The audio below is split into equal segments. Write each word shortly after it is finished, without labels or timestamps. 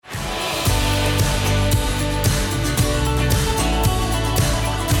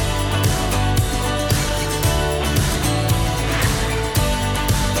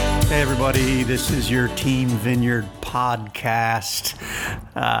everybody. This is your Team Vineyard podcast.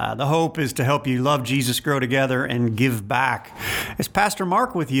 The hope is to help you love Jesus, grow together, and give back. It's Pastor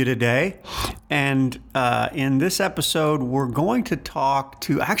Mark with you today. And in this episode, we're going to talk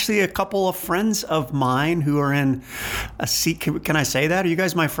to actually a couple of friends of mine who are in a seat. Can I say that? Are you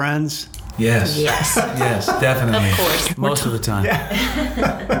guys my friends? Yes. Yes. Yes, definitely. Of course. Most of the time.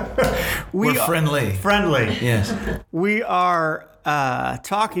 Yeah. We're friendly. Friendly. Yes. We are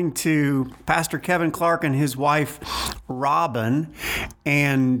talking to Pastor Kevin Clark and his wife, Robin,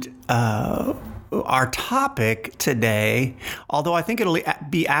 and our topic today, although I think it'll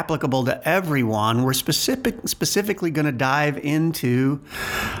be applicable to everyone, we're specifically going to dive into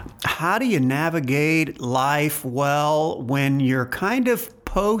how do you navigate life well when you're kind of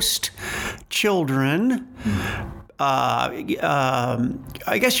post-children.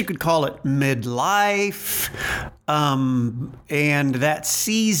 I guess you could call it midlife, and that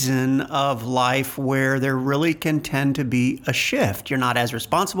season of life where there really can tend to be a shift. You're not as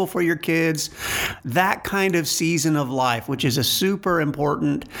responsible for your kids. That kind of season of life, which is a super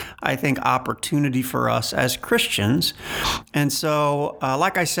important, I think, opportunity for us as Christians. And so,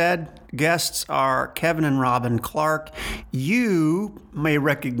 like I said, guests are Kevin and Robin Clark. You may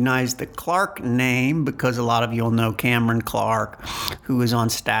recognize the Clark name because a lot of you will know Cameron Clark, who is on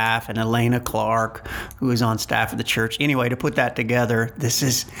staff, and Elena Clark, who is on staff at the church. Anyway, to put that together, this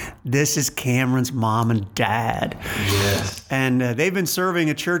is Cameron's mom and dad. Yes. And they've been serving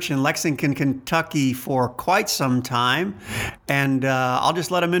a church in Lexington, Kentucky for quite some time. And I'll just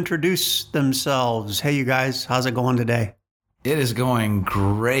let them introduce themselves. Hey, you guys, how's it going today? It is going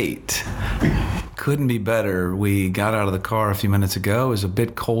great. Couldn't be better. We got out of the car a few minutes ago. It was a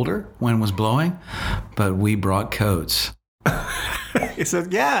bit colder. Wind was blowing, but we brought coats. He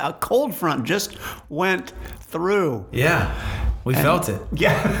said, yeah, a cold front just went through. Yeah, we felt it.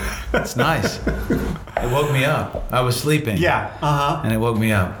 Yeah. It's nice. It woke me up. I was sleeping. Yeah. Uh-huh. And it woke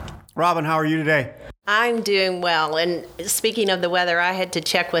me up. Robin, how are you today? I'm doing well. And speaking of the weather, I had to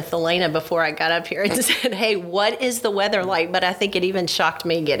check with Elena before I got up here and said, hey, what is the weather like? But I think it even shocked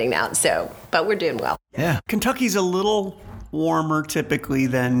me getting out. But we're doing well. Yeah. Kentucky's a little warmer typically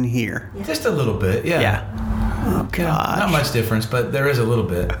than here. Just a little bit, yeah. Yeah. Oh, gosh. Not much difference, but there is a little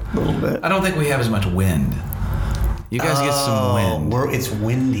bit. A little bit. I don't think we have as much wind. You guys get some wind. It's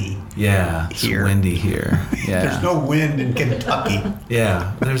windy. Yeah, it's Here. windy here. Yeah. There's no wind in Kentucky.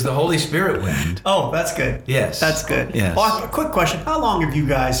 Yeah, there's the Holy Spirit wind. Oh, that's good. Yes. That's good. Yes. Well, quick question. How long have you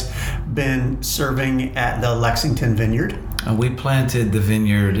guys been serving at the Lexington Vineyard? We planted the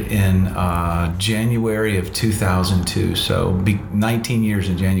vineyard in January of 2002, so 19 years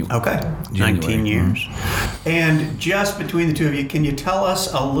in January. Okay. January. 19 years. And just between the two of you, can you tell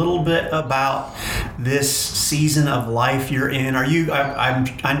us a little bit about this season of life you're in? Are you, I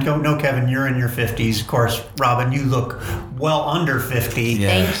don't know, Kevin, you're in your 50s. Of course, Robin, you look well under 50. Yeah.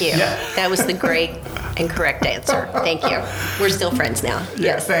 Thank you. Yeah. That was the great and correct answer. Thank you. We're still friends now.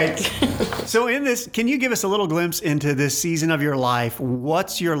 Yes. Thanks. So in this, can you give us a little glimpse into this season of your life?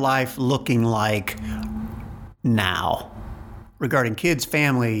 What's your life looking like now regarding kids,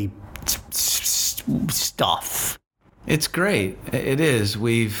 family, stuff? It's great. It is.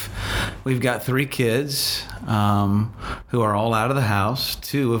 We've got 3 kids who are all out of the house,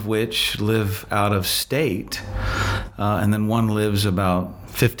 2 of which live out of state, and then 1 lives about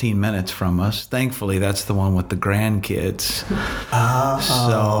 15 minutes from us. Thankfully, that's the one with the grandkids.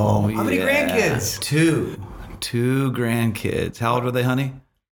 How many grandkids? 2 grandkids. How old are they, honey?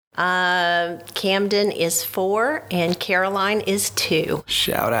 Camden is 4 and Caroline is 2.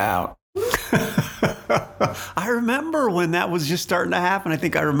 Shout out. I remember when that was just starting to happen. I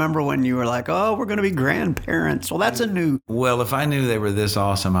think I remember when you were like, oh, we're going to be grandparents. Well, that's a new... Well, if I knew they were this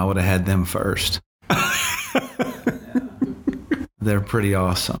awesome, I would have had them first. They're pretty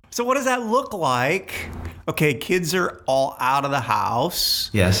awesome. So what does that look like? Okay, kids are all out of the house.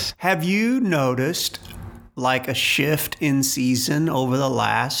 Yes. Have you noticed like a shift in season over the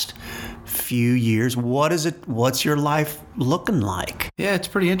last few years? What's your life looking like? Yeah, it's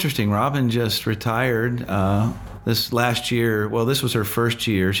pretty interesting. Robin just retired this last year. Well, this was her first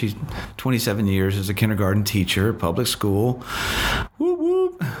year. She's 27 years as a kindergarten teacher at public school. Whoop,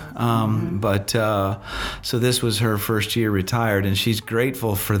 whoop. So this was her first year retired, and she's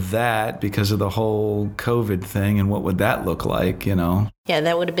grateful for that because of the whole COVID thing and what would that look like, you know? Yeah,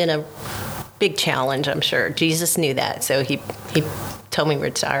 that would have been a big challenge, I'm sure. Jesus knew that, so he told me to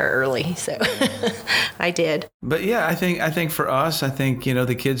retire early, so I did. But yeah, I think for us,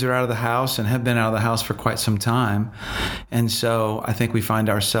 the kids are out of the house and have been out of the house for quite some time, and so I think we find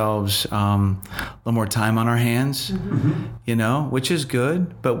ourselves a little more time on our hands, which is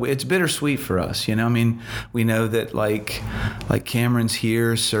good, but it's bittersweet for us. We know that like Cameron's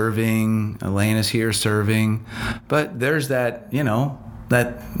here serving, Elena's here serving, but there's that,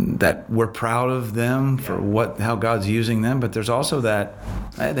 that we're proud of them for how God's using them, but there's also that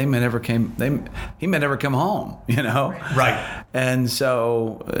he may never come home, Right. And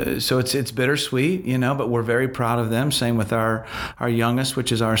so it's bittersweet, but we're very proud of them. Same with our youngest,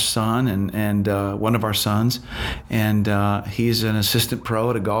 which is our son and one of our sons, and he's an assistant pro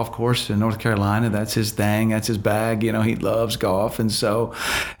at a golf course in North Carolina. That's his thing. That's his bag. He loves golf, and so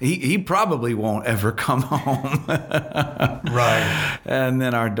he probably won't ever come home. Right. And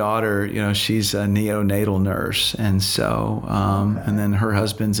then our daughter, she's a neonatal nurse, and so and then her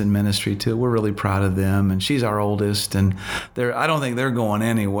husband's in ministry too. We're really proud of them, and she's our oldest, and I don't think they're going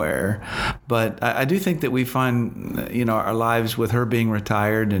anywhere, but I do think that we find our lives with her being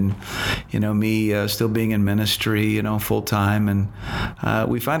retired and me still being in ministry full time, and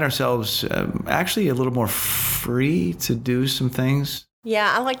we find ourselves actually a little more free to do some things.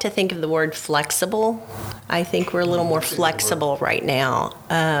 Yeah, I like to think of the word flexible. I think we're a little more flexible right now.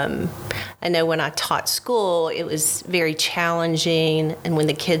 I know when I taught school, it was very challenging, and when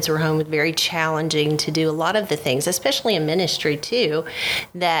the kids were home, it was very challenging to do a lot of the things, especially in ministry too,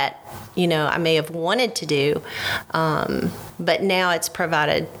 that I may have wanted to do, but now it's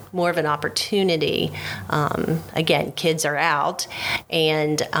provided more of an opportunity. Again, kids are out,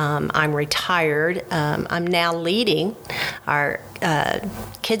 and I'm retired. I'm now leading our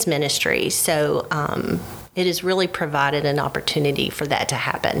kids ministry, so it has really provided an opportunity for that to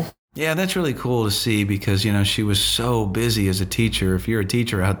happen. Yeah, that's really cool to see because, she was so busy as a teacher. If you're a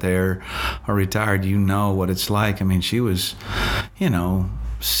teacher out there or retired, you know what it's like. She was,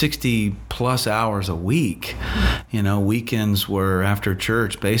 60 plus hours a week. Weekends were after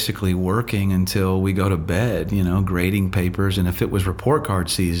church basically working until we go to bed, grading papers. And if it was report card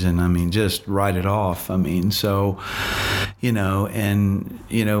season, just write it off. So, and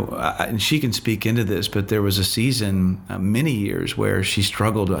she can speak into this, but there was a season, many years, where she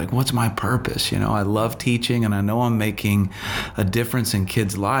struggled, like, what's my purpose? I love teaching and I know I'm making a difference in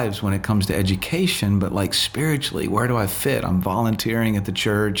kids' lives when it comes to education, but like spiritually, where do I fit? I'm volunteering at the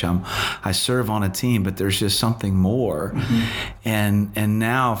church. I serve on a team, but there's just something more. And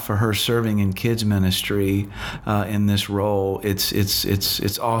now for her serving in kids ministry in this role,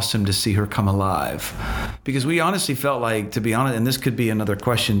 it's awesome to see her come alive, because we honestly felt like, to be honest, and this could be another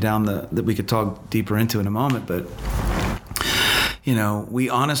question that we could talk deeper into in a moment, but we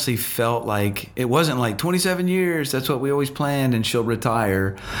honestly felt like it wasn't like 27 years, that's what we always planned, and she'll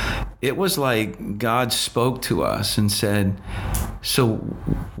retire. It was like God spoke to us and said, so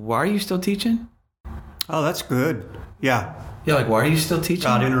why are you still teaching? Oh, that's good. Yeah. Yeah, like, why are you still teaching?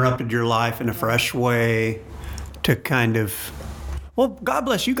 God interrupted your life in a fresh way to kind of, well, God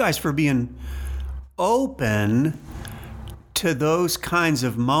bless you guys for being open to those kinds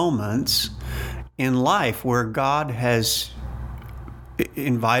of moments in life where God has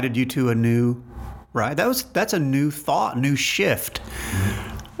invited you to a new, right? That's a new thought, new shift.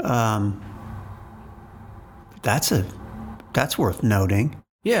 That's worth noting.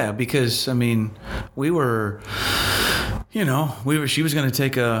 Yeah, because we were, she was going to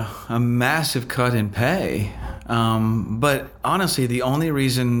take a massive cut in pay. But honestly,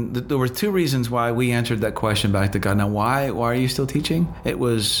 there were two reasons why we answered that question back to God. Now, why are you still teaching? It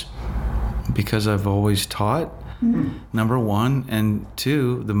was because I've always taught. Number one, and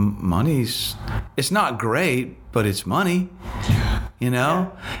two, the money's, it's not great, but it's money,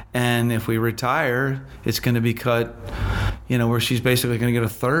 and if we retire, it's going to be cut, where she's basically going to get a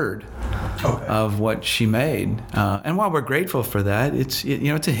third of what she made. And while we're grateful for that, it's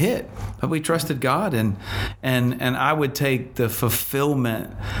a hit, but we trusted God, and I would take the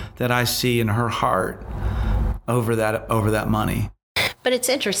fulfillment that I see in her heart over that money. But it's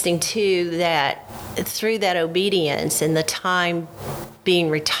interesting, too, that through that obedience and the time being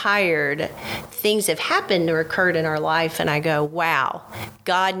retired, things have happened or occurred in our life, and I go, wow,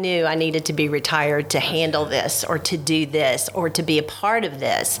 God knew I needed to be retired to handle this or to do this or to be a part of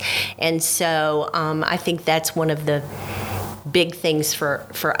this. And so I think that's one of the big things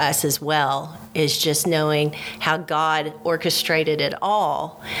for us as well, is just knowing how God orchestrated it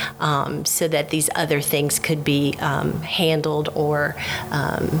all so that these other things could be handled or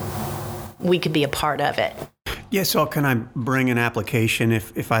we could be a part of it. Yeah, so can I bring an application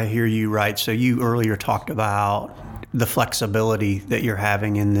if I hear you right? So you earlier talked about the flexibility that you're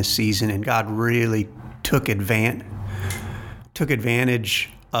having in this season, and God really took advantage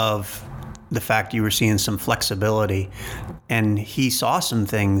of the fact you were seeing some flexibility, and he saw some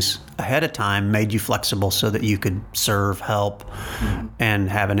things ahead of time, made you flexible so that you could serve, help, and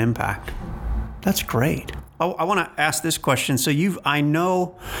have an impact. That's great. I want to ask this question. So I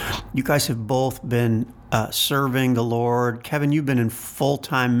know you guys have both been serving the Lord. Kevin, you've been in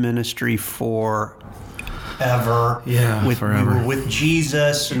full-time ministry forever. Yeah, forever. You were with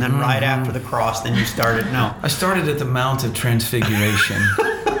Jesus, and then right after the cross, then you started. No, I started at the Mount of Transfiguration.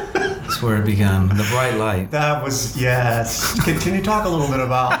 That's where it began. The bright light. that was, yes. Can you talk a little bit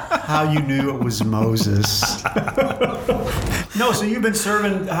about how you knew it was Moses? No, so you've been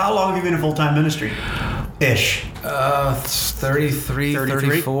serving. How long have you been in full-time ministry? Ish. 33,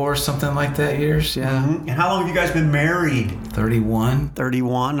 34, something like that years. Yeah. Mm-hmm. And how long have you guys been married? 31.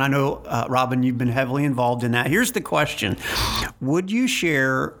 31. I know, Robin, you've been heavily involved in that. Here's the question. Would you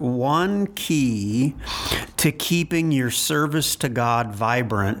share one key to keeping your service to God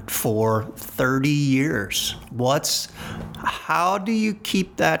vibrant for 30 years? How do you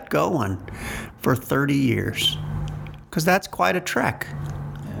keep that going for 30 years? Because that's quite a trek.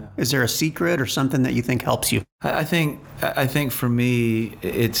 Is there a secret or something that you think helps you? I think for me,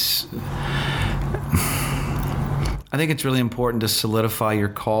 it's really important to solidify your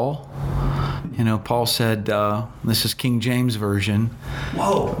call. You know, Paul said, this is King James Version.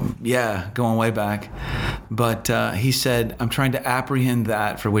 Whoa. Yeah, going way back. But he said, I'm trying to apprehend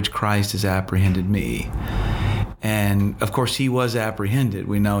that for which Christ has apprehended me. And of course, he was apprehended.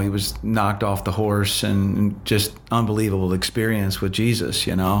 We know he was knocked off the horse, and just unbelievable experience with Jesus,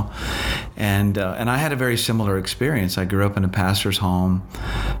 you know. And I had a very similar experience. I grew up in a pastor's home,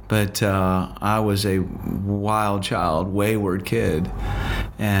 but I was a wild child, wayward kid,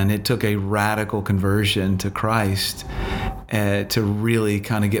 and it took a radical conversion to Christ to really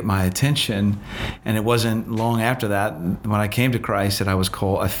kind of get my attention. And it wasn't long after that, when I came to Christ, that I was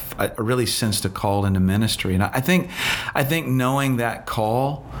called. I really sensed a call into ministry. And I think knowing that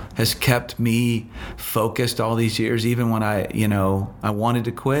call has kept me focused all these years, even when I wanted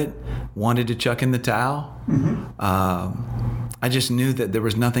to quit, wanted to chuck in the towel. Mm-hmm. I just knew that there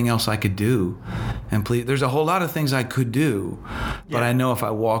was nothing else I could do. And there's a whole lot of things I could do, but I know if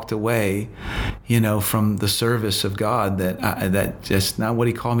I walked away, from the service of God, that just not what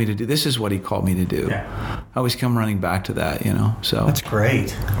he called me to do. This is what he called me to do. Yeah. I always come running back to that, so. That's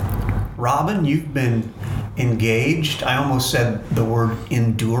great. Robin, you've been engaged. I almost said the word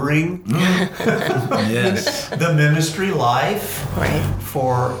enduring. Yes. The ministry life Right.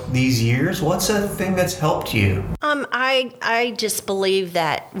 for these years. What's a thing that's helped you? I just believe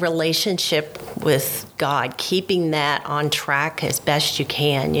that relationship with God, keeping that on track as best you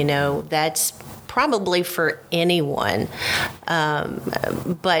can, that's probably for anyone,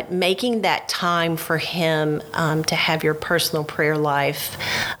 but making that time for him to have your personal prayer life.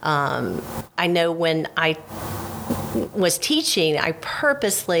 I know when I was teaching, I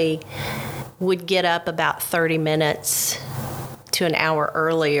purposely would get up about 30 minutes to an hour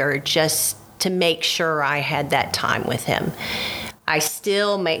earlier just to make sure I had that time with him. I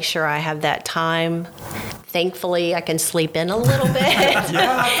still make sure I have that time. Thankfully, I can sleep in a little bit. Yeah,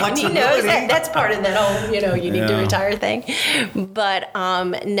 flexibility. He knows that's part of that whole, you need to retire thing. But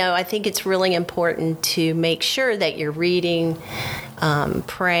no, I think it's really important to make sure that you're reading,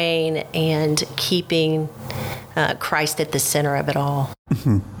 praying, and keeping Christ at the center of it all.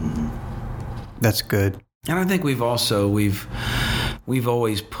 Mm-hmm. That's good. And I think we've always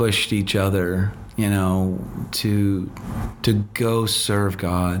pushed each other, to go serve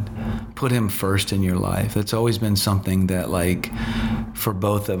God, put him first in your life. That's always been something that, for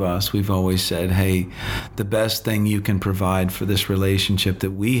both of us, we've always said, hey, the best thing you can provide for this relationship that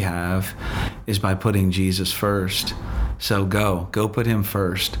we have is by putting Jesus first. So go put him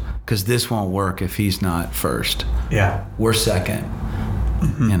first, because this won't work if he's not first. Yeah. We're second,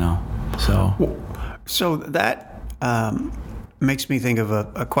 So that makes me think of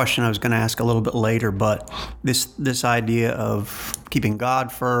a question I was going to ask a little bit later, but this idea of keeping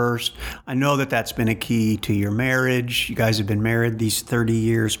God first, I know that's been a key to your marriage. You guys have been married these 30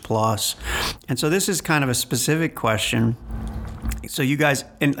 years plus. And so this is kind of a specific question. So you guys,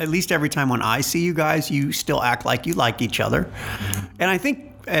 and at least every time when I see you guys, you still act like you like each other. And I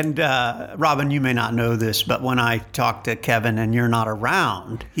think And Robin, you may not know this, but when I talk to Kevin and you're not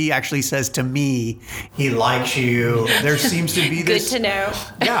around, he actually says to me, he likes you. There seems to be this. Good to know.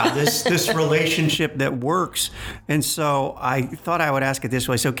 Yeah, this relationship that works. And so I thought I would ask it this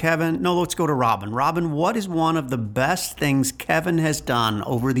way. So Kevin, no, let's go to Robin. Robin, what is one of the best things Kevin has done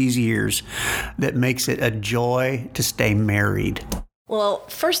over these years that makes it a joy to stay married? Well,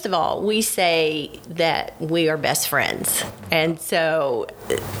 first of all, we say that we are best friends. And so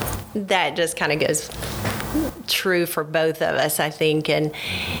that just kind of goes true for both of us, I think. And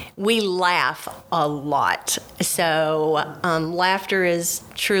we laugh a lot. So laughter is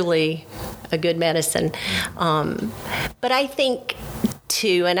truly a good medicine. But I think,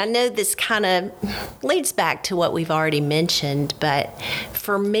 too, and I know this kind of leads back to what we've already mentioned, but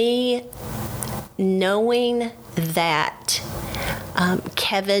for me, knowing that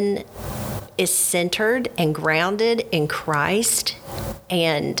Kevin is centered and grounded in Christ,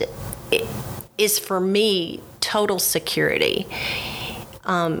 and it is for me total security.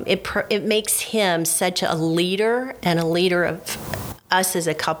 It makes him such a leader, and a leader of us as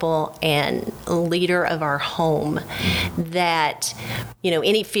a couple, and a leader of our home, that,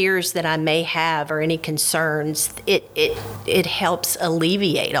 any fears that I may have or any concerns, it helps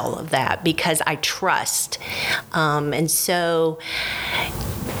alleviate all of that because I trust. And so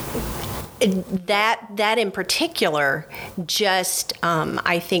that in particular just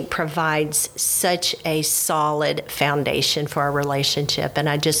I think provides such a solid foundation for our relationship, and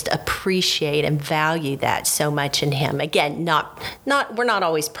I just appreciate and value that so much in him. Again, we're not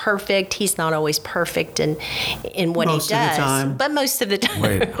always perfect. He's not always perfect in what most he does, of the time. But most of the time.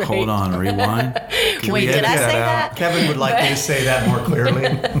 Wait, right? hold on, rewind. Wait, did I say that? Kevin would like me to say that more clearly.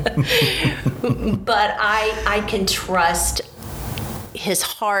 But I can trust his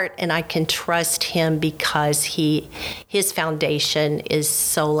heart, and I can trust him because his foundation is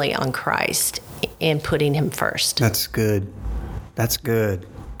solely on Christ and putting him first. That's good. That's good.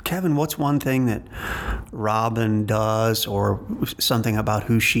 Kevin, what's one thing that Robin does or something about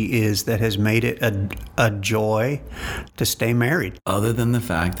who she is that has made it a joy to stay married? Other than the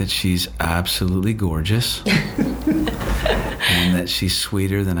fact that she's absolutely gorgeous and that she's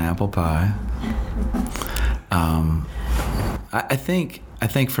sweeter than apple pie. I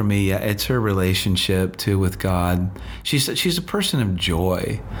think for me, it's her relationship too with God. She's a person of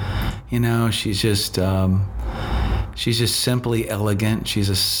joy. She's just simply elegant. She's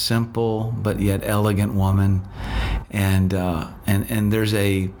a simple but yet elegant woman, and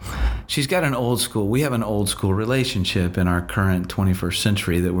she's got an old school. We have an old school relationship in our current 21st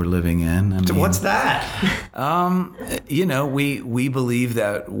century that we're living in. So what's that? We believe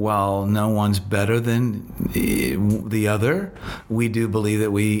that while no one's better than the other, we do believe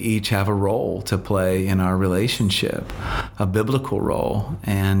that we each have a role to play in our relationship, a biblical role,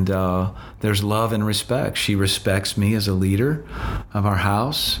 and there's love and respect. She respects me as a leader of our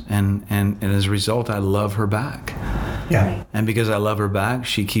house, and as a result, I love her back. Yeah. And because I love her back,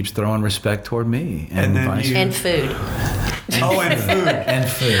 she keeps throwing respect toward me, and vice versa. And food. And food. And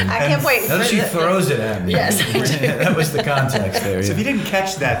food. I can't wait. Notice she throws it at me. Yes. That was the context there. So if you didn't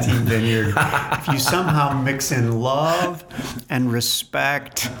catch that, Team Vineyard, if you somehow mix in love and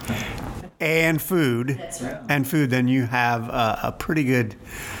respect and food, then you have a pretty good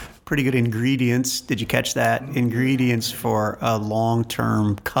ingredients. Did you catch that? Ingredients for a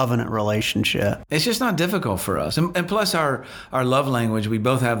long-term covenant relationship. It's just not difficult for us. And plus our love language, we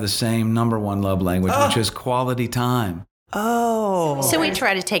both have the same number one love language, which is quality time. Oh. So we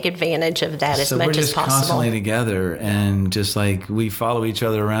try to take advantage of that as much as possible. So we're just constantly together, and just like we follow each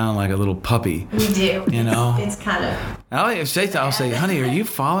other around like a little puppy. We do. It's kind of... I'll say, honey, are you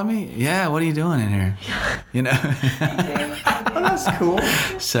following me? Yeah, what are you doing in here? Oh, that's cool.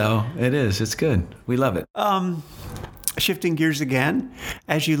 So it is. It's good. We love it. Shifting gears again,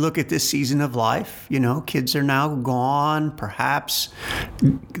 as you look at this season of life, kids are now gone, perhaps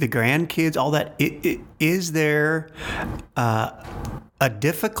the grandkids, all that. Is there a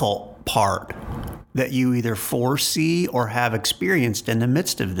difficult part that you either foresee or have experienced in the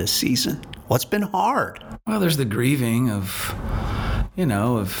midst of this season? What's been hard? Well, there's the grieving of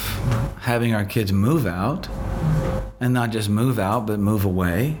having our kids move out, and not just move out, but move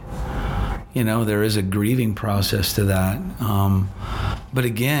away. There is a grieving process to that. But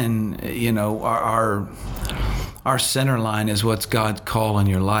again, our center line is what's God's call in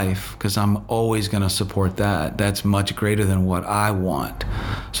your life, because I'm always going to support that. That's much greater than what I want.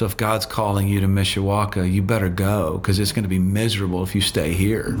 So if God's calling you to Mishawaka, you better go, because it's going to be miserable if you stay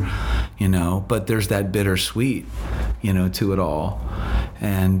here, But there's that bittersweet, to it all.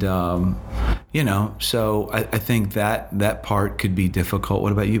 And, So I think that part could be difficult.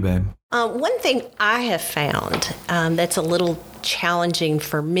 What about you, babe? One thing I have found that's a little challenging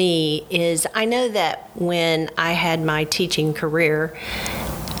for me is I know that when I had my teaching career,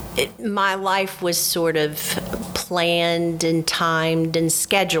 my life was sort of planned and timed and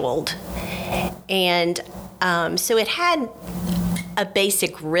scheduled. And so it had a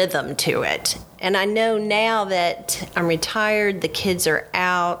basic rhythm to it. And I know now that I'm retired, the kids are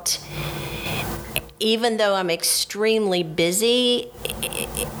out, even though I'm extremely busy,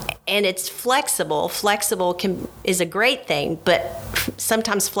 and it's flexible. Flexible is a great thing, but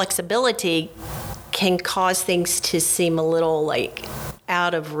sometimes flexibility can cause things to seem a little like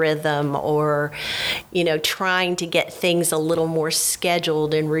out of rhythm, or trying to get things a little more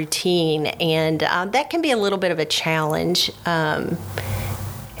scheduled and routine, and that can be a little bit of a challenge and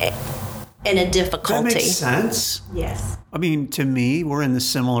a difficulty. That makes sense. Yes. I mean, to me, we're in the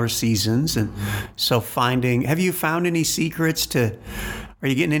similar seasons, and so have you found any secrets are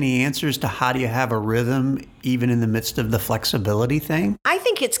you getting any answers to how do you have a rhythm even in the midst of the flexibility thing? I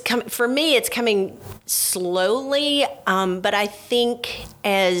think it's coming slowly, but I think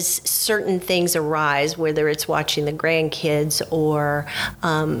as certain things arise, whether it's watching the grandkids or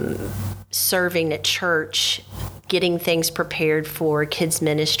serving at church, getting things prepared for kids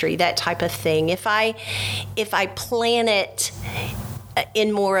ministry, that type of thing. If I plan it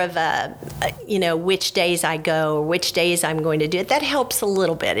in more of a which days I go or which days I'm going to do it, that helps a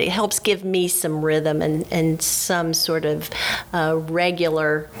little bit. It helps give me some rhythm and some sort of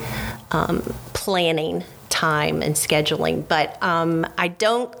regular planning time and scheduling. But I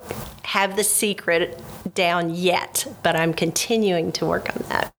don't have the secret down yet, but I'm continuing to work on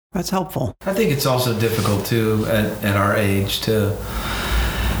that. That's helpful. I think it's also difficult too at our age to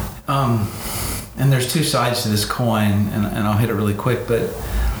and there's two sides to this coin, and I'll hit it really quick, but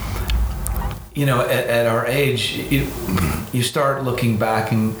at our age, you start looking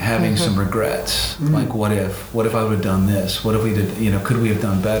back and having some regrets. Like, what if I would have done this? What if we did, could we have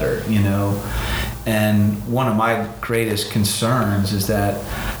done better? And one of my greatest concerns is that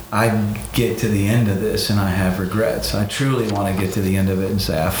I get to the end of this and I have regrets. I truly want to get to the end of it and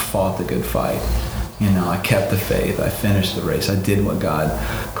say, I fought the good fight. I kept the faith. I finished the race. I did what God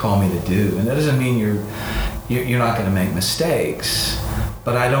called me to do. And that doesn't mean you're not going to make mistakes,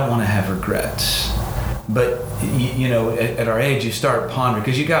 but I don't want to have regrets. But at our age, you start pondering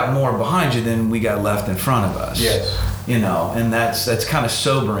because you got more behind you than we got left in front of us. Yes. And that's kind of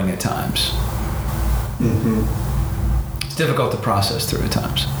sobering at times. Mm-hmm. It's difficult to process through at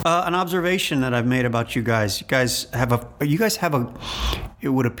times. An observation that I've made about you guys. You guys have a, it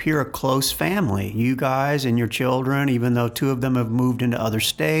would appear, a close family. You guys and your children, even though two of them have moved into other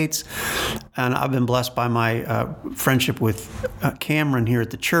states. And I've been blessed by my friendship with Cameron here at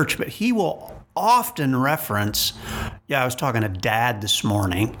the church, but he will often reference, I was talking to Dad this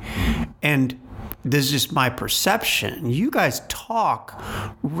morning, and this is just my perception. You guys talk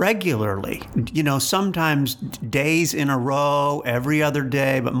regularly, sometimes days in a row, every other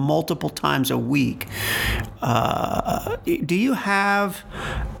day, but multiple times a week. Do you have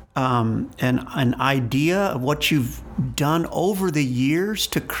an idea of what you've done over the years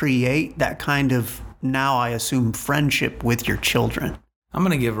to create that kind of, now I assume, friendship with your children? I'm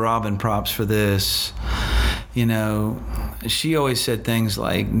going to give Robin props for this. She always said things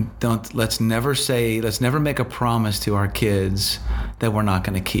like, let's never make a promise to our kids that we're not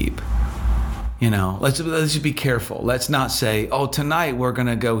going to keep. Let's just be careful. Let's not say, tonight we're going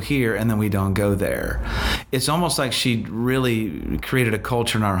to go here and then we don't go there. It's almost like she really created a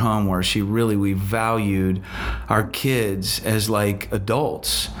culture in our home where we valued our kids as like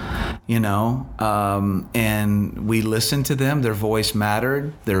adults, and we listened to them. Their voice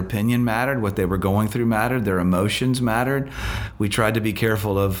mattered. Their opinion mattered. What they were going through mattered. Their emotions mattered. We tried to be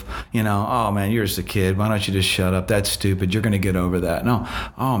careful of, oh man, you're just a kid. Why don't you just shut up? That's stupid. You're going to get over that. No.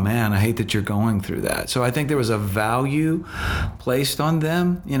 Oh man, I hate that you're going through that. So I think there was a value placed on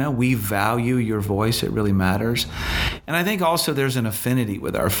them. We value your voice. It really matters. And I think also there's an affinity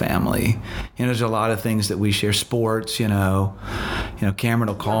with our family. There's a lot of things that we share. Sports, Cameron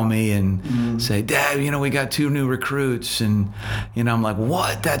will call me and say, Dad, we got 2 new recruits. And, I'm like,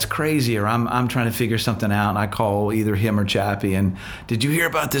 what? That's crazy. Or I'm trying to figure something out. And I call either him or Chappie. And did you hear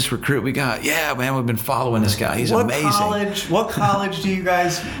about this recruit we got? Yeah, man, we've been following this guy. He's amazing. What college do you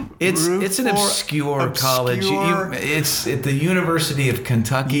guys It's an obscure college. It's at the University of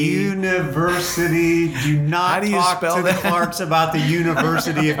Kentucky. University. Do not talk to the Clarks about the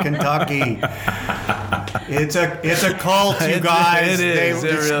University of Kentucky. It's a cult, you guys. It is.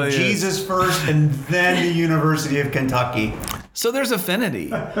 It's really Jesus first and then the University of Kentucky. So there's affinity.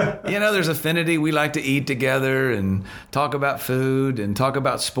 There's affinity. We like to eat together and talk about food and talk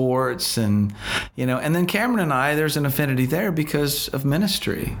about sports and then Cameron and I, there's an affinity there because of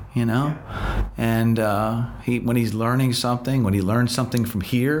ministry, And when he's learning something, when he learns something from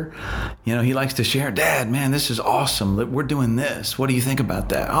here, he likes to share, Dad, man, this is awesome. We're doing this. What do you think about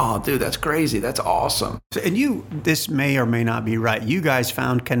that? Oh, dude, that's crazy. That's awesome. And this may or may not be right. You guys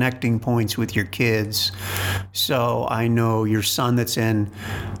found connecting points with your kids. So I know your son that's in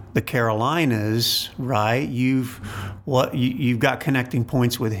the Carolinas, right? You've got connecting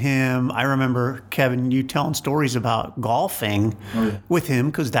points with him. I remember, Kevin, you telling stories about golfing with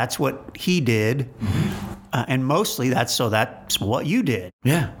him because that's what he did. Mm-hmm. And mostly that's what you did.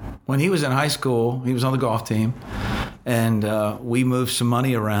 Yeah. When he was in high school, he was on the golf team. And we moved some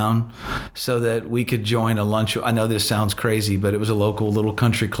money around so that we could join a lunch. I know this sounds crazy, but it was a local little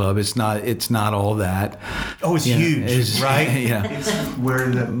country club. It's not all that. Oh, it's huge, right? Yeah.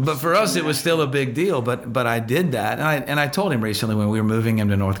 But for us, it was still a big deal. But I did that, and I told him recently when we were moving him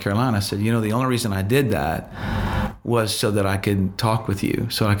to North Carolina. I said, the only reason I did that was so that I could talk with you,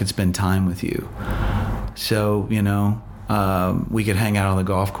 so I could spend time with you. So we could hang out on the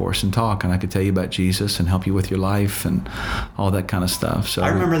golf course and talk, and I could tell you about Jesus and help you with your life and all that kind of stuff. So I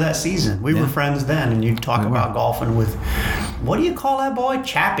remember that season. We were friends then, and you'd talk about golfing with, what do you call that boy?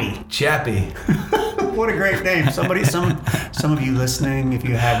 Chappie. What a great name. Some of you listening, if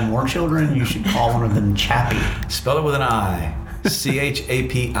you have more children, you should call one of them Chappie. Spell it with an I.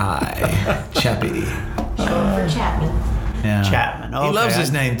 Chapi. Chappie. For Chapman. Yeah. Chapman. Okay. He loves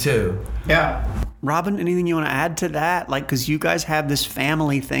his name too. Yeah. Robin, anything you want to add to that? Because you guys have this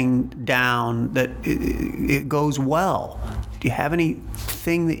family thing down that it goes well. Do you have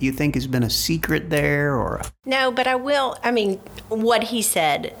anything that you think has been a secret there, or? No, but I will. What he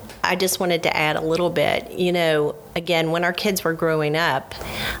said, I just wanted to add a little bit. Again, when our kids were growing up,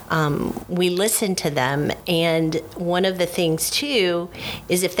 we listened to them. And one of the things, too,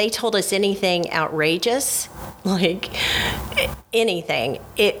 is if they told us anything outrageous, like anything,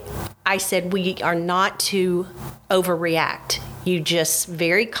 I said, we are not to overreact. You just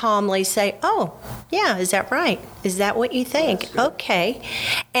very calmly say, oh, yeah, is that right? Is that what you think? Okay.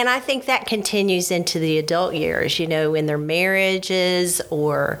 And I think that continues into the adult years, in their marriages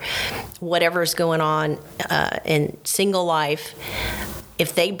or whatever's going on in single life.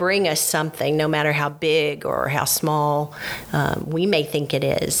 If they bring us something, no matter how big or how small we may think it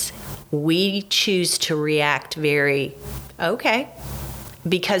is, we choose to react very, okay.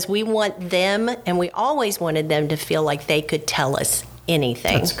 Because we want them, and we always wanted them to feel like they could tell us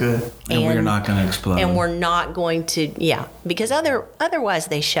anything. That's good. And we're not going to explode. And we're not going to, because otherwise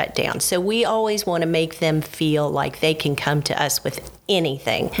they shut down. So we always want to make them feel like they can come to us with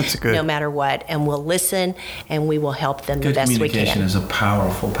anything, That's good. No matter what, and we'll listen and we will help them Good the best we can. communication is a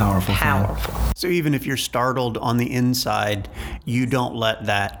powerful thing. So even if you're startled on the inside, you don't let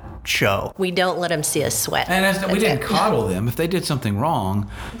that show. We don't let them see us sweat. And we didn't coddle them. If they did something wrong,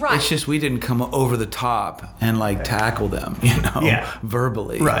 right. It's just we didn't come over the top and tackle them,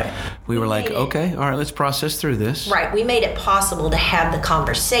 verbally. Right. We were like, okay, all right, let's process through this. Right. We made it possible to have the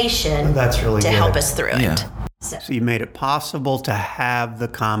conversation. That's really to good. help us through it. So you made it possible to have the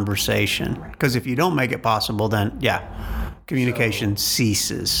conversation. Because if you don't make it possible, then, communication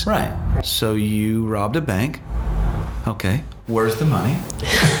ceases. Right. So you robbed a bank. Okay. Where's the money?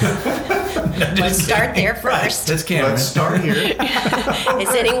 Let's start there first. That's Cameron. Let's start here. Is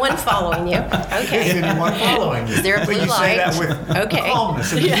anyone following you? Okay. Is anyone following you? Is there a blue but you light? say that with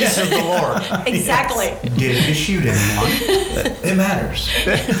calmness and the peace of the Lord. Exactly. Did you shoot anyone? It matters.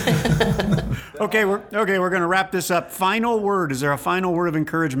 Okay, we're going to wrap this up. Final word. Is there a final word of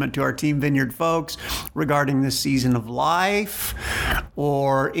encouragement to our Team Vineyard folks regarding this season of life,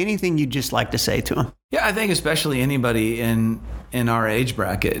 or anything you'd just like to say to them? Yeah, I think especially anybody in our age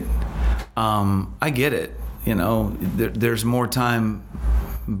bracket. I get it. There's more time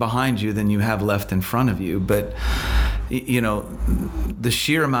behind you than you have left in front of you. But, the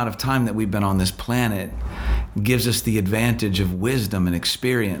sheer amount of time that we've been on this planet gives us the advantage of wisdom and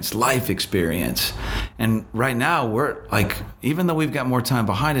experience, life experience. And right now, we're even though we've got more time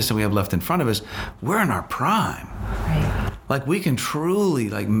behind us than we have left in front of us, we're in our prime. Right. We can truly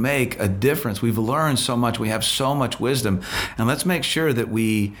make a difference. We've learned so much. We have so much wisdom. And let's make sure that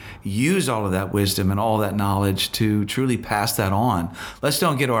we use all of that wisdom and all that knowledge to truly pass that on. Let's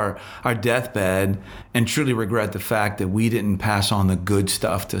don't get our deathbed and truly regret the fact that we didn't pass on the good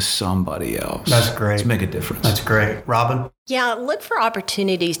stuff to somebody else. That's great. Let's make a difference. That's great. Robin? Yeah, look for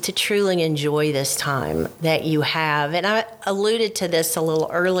opportunities to truly enjoy this time that you have. And I alluded to this a little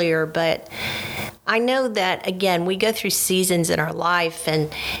earlier, but I know that, again, we go through seasons in our life,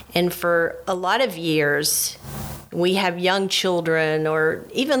 and for a lot of years, we have young children or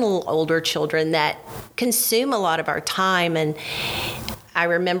even a little older children that consume a lot of our time. And I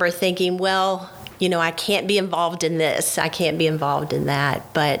remember thinking, well, I can't be involved in this. I can't be involved in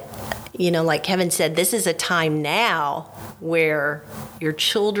that. But, like Kevin said, this is a time now where your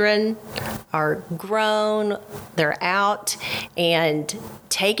children are grown, they're out, and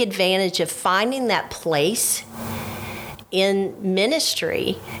take advantage of finding that place in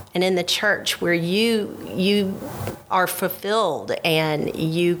ministry and in the church where you are fulfilled and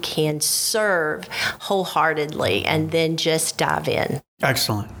you can serve wholeheartedly, and then just dive in.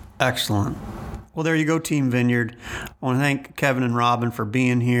 Excellent. Well, there you go, Team Vineyard. I want to thank Kevin and Robin for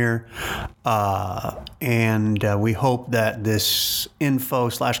being here. And we hope that this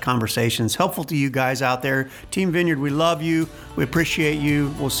info/conversation is helpful to you guys out there. Team Vineyard, we love you. We appreciate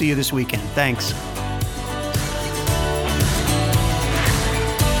you. We'll see you this weekend. Thanks.